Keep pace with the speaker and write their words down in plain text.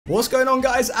What's going on,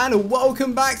 guys, and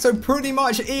welcome back. So pretty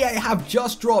much EA have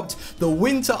just dropped the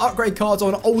winter upgrade cards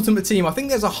on Ultimate Team. I think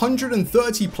there's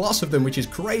 130 plus of them, which is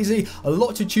crazy, a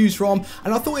lot to choose from,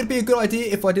 and I thought it'd be a good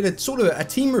idea if I did a sort of a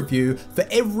team review for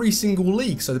every single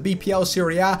league. So the BPL,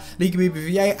 Serie A, Liga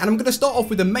BBVA, and I'm going to start off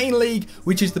with the main league,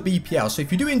 which is the BPL. So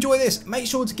if you do enjoy this, make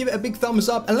sure to give it a big thumbs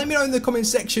up and let me know in the comment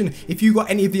section if you got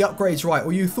any of the upgrades right,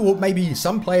 or you thought maybe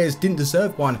some players didn't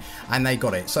deserve one and they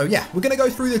got it. So yeah, we're going to go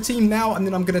through the team now, and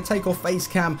then I'm going to take off face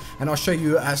cam and I'll show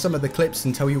you some of the clips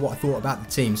and tell you what I thought about the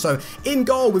team. So in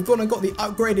goal, we've gone and got the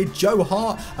upgraded Joe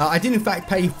Hart. I did in fact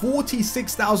pay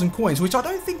 46,000 coins, which I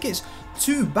don't think is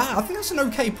too bad. I think that's an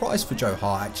okay price for Joe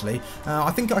Hart, actually. I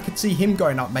think I could see him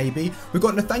going up maybe. We've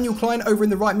got Nathaniel Klein over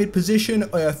in the right mid position,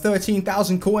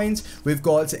 13,000 coins. We've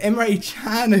got Emre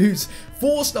Can, who's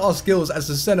 4-star skills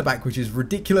as a centre back, which is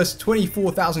ridiculous,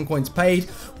 24,000 coins paid.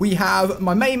 We have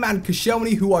my main man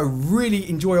Koscielny, who I really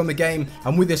enjoy on the game,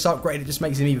 and with this upgrade it just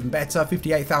makes him even better,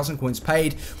 58,000 coins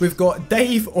paid. We've got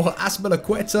Dave or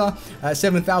Aspilicueta,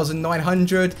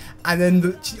 7,900, and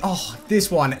then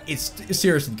this one is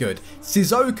seriously good.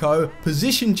 Sissoko,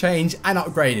 position change and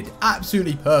upgraded,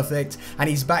 absolutely perfect, and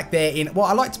he's back there in, well,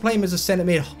 I like to play him as a centre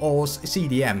mid or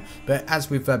CDM, but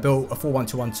as we've built a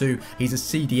 4-1-2-1-2, he's a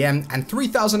CDM, and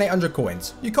 3,800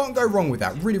 coins. You can't go wrong with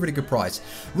that. Really, really good price.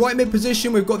 Right mid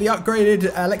position, we've got the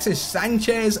upgraded Alexis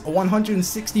Sanchez,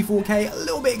 164k, a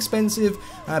little bit expensive,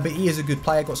 but he is a good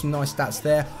player, got some nice stats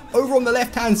there. Over on the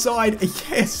left-hand side,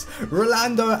 yes,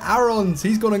 Rolando Arons,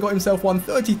 he's gone and got himself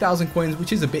 130,000 coins,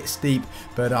 which is a bit steep,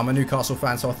 but I'm a Newcastle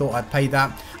fan, so I thought I'd pay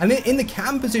that. And then in the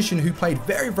cam position, who played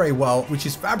very, very well, which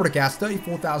is Fabregas,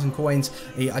 34,000 coins,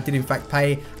 I did in fact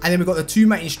pay. And then we've got the two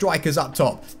main strikers up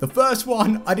top. The first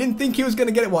one, I didn't think he was going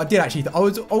to get it. Well, I did actually. I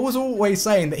was always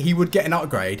saying that he would get an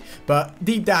upgrade, but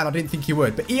deep down I didn't think he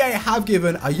would. But EA have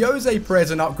given a Jose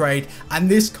Perez an upgrade, and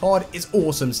this card is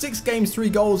awesome. 6 games, 3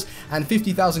 goals, and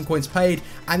 50,000 coins paid.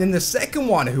 And then the second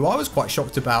one, who I was quite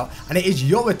shocked about, and it is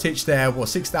Jovetic there, well,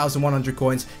 6,100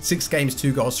 coins, 6 games,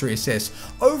 2 goals, 3 assists.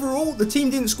 Overall, the team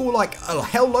didn't score like a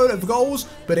hell load of goals,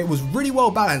 but it was really well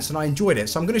balanced, and I enjoyed it.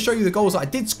 So I'm going to show you the goals that I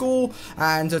did score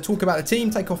and talk about the team,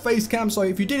 take off face cam. So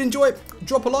if you did enjoy it,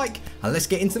 drop a like, and let's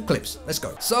get into the clips. Let's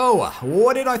go. So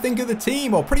what did I think of the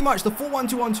team? Well, pretty much the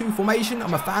 4-1-2-1-2 formation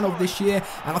I'm a fan of this year,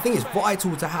 and I think it's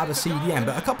vital to have a CDM.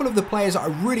 But a couple of the players that I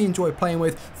really enjoy playing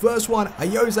with. First one,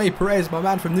 Jose Perez, my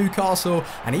man from Newcastle,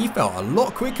 and he felt a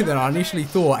lot quicker than I initially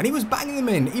thought, and he was banging them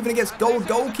in even against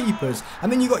goalkeepers.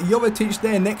 And then you got Jovetic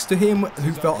there next to him,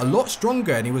 who felt a lot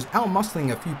stronger, and he was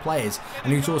out-muscling a few players,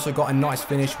 and he's also got a nice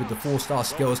finish with the 4-star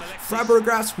skills.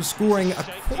 Fabregas was scoring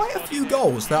quite a few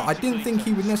goals that I didn't think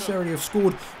he would necessarily have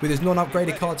scored with his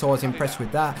non-upgraded card, so I was impressed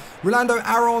with that. Rolando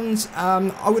Arons,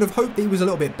 I would have hoped he was a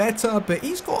little bit better, but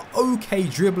he's got okay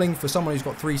dribbling for someone who's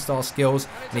got 3-star skills,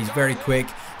 and he's very quick.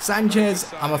 Sanchez,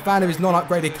 I'm a fan of his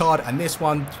non-upgraded card, and this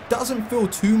one doesn't feel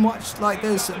too much like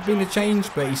there's been a change,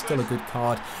 but he's still a good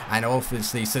card. And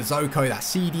obviously Sissoko, that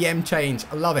CDM change,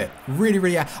 I love it. Really,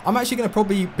 really, I'm actually going to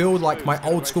probably build like my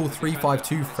old school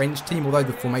 3-5-2 French team, although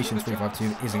the formation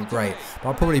 3-5-2 isn't great, but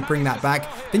I'll probably bring that back.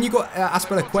 Then you got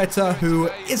Aspilicueta, who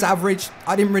is average.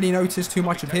 I didn't really notice too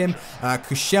much of him.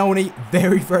 Koscielny,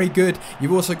 very, very good.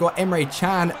 You've also got Emre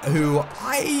Can, who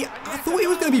I thought he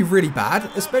was going to be really bad,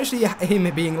 especially him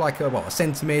being like a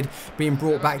centre mid, being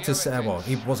brought back to, well,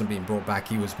 he wasn't being brought back,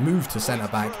 he was moved to centre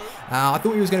back. I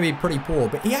thought he was going to be pretty poor,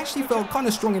 but he actually felt kind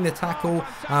of strong in the tackle.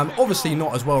 Obviously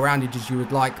not as well rounded as you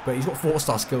would like, but he's got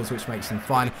 4-star skills, which makes him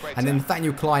fun. And then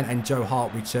Nathaniel Klein and Joe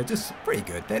Hart, which are just pretty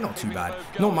good. They're not too bad.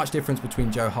 Not much difference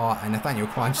between Joe Hart and Nathaniel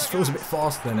Klein. Just feels a bit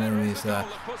faster than his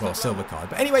silver card.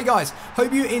 But anyway, guys,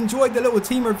 hope you enjoyed the little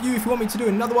team review. If you want me to do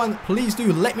another one, please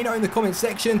do let me know in the comment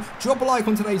section. Drop a like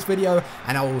on today's video,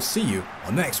 and I will see you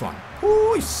on the next one.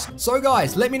 Peace. So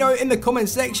guys, let me know in the comment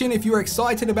section if you're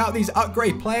excited about these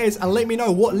upgrade players, and let me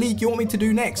know what league you want me to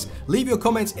do next. Leave your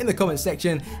comments in the comment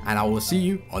section, and I will see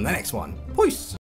you on the next one. Peace.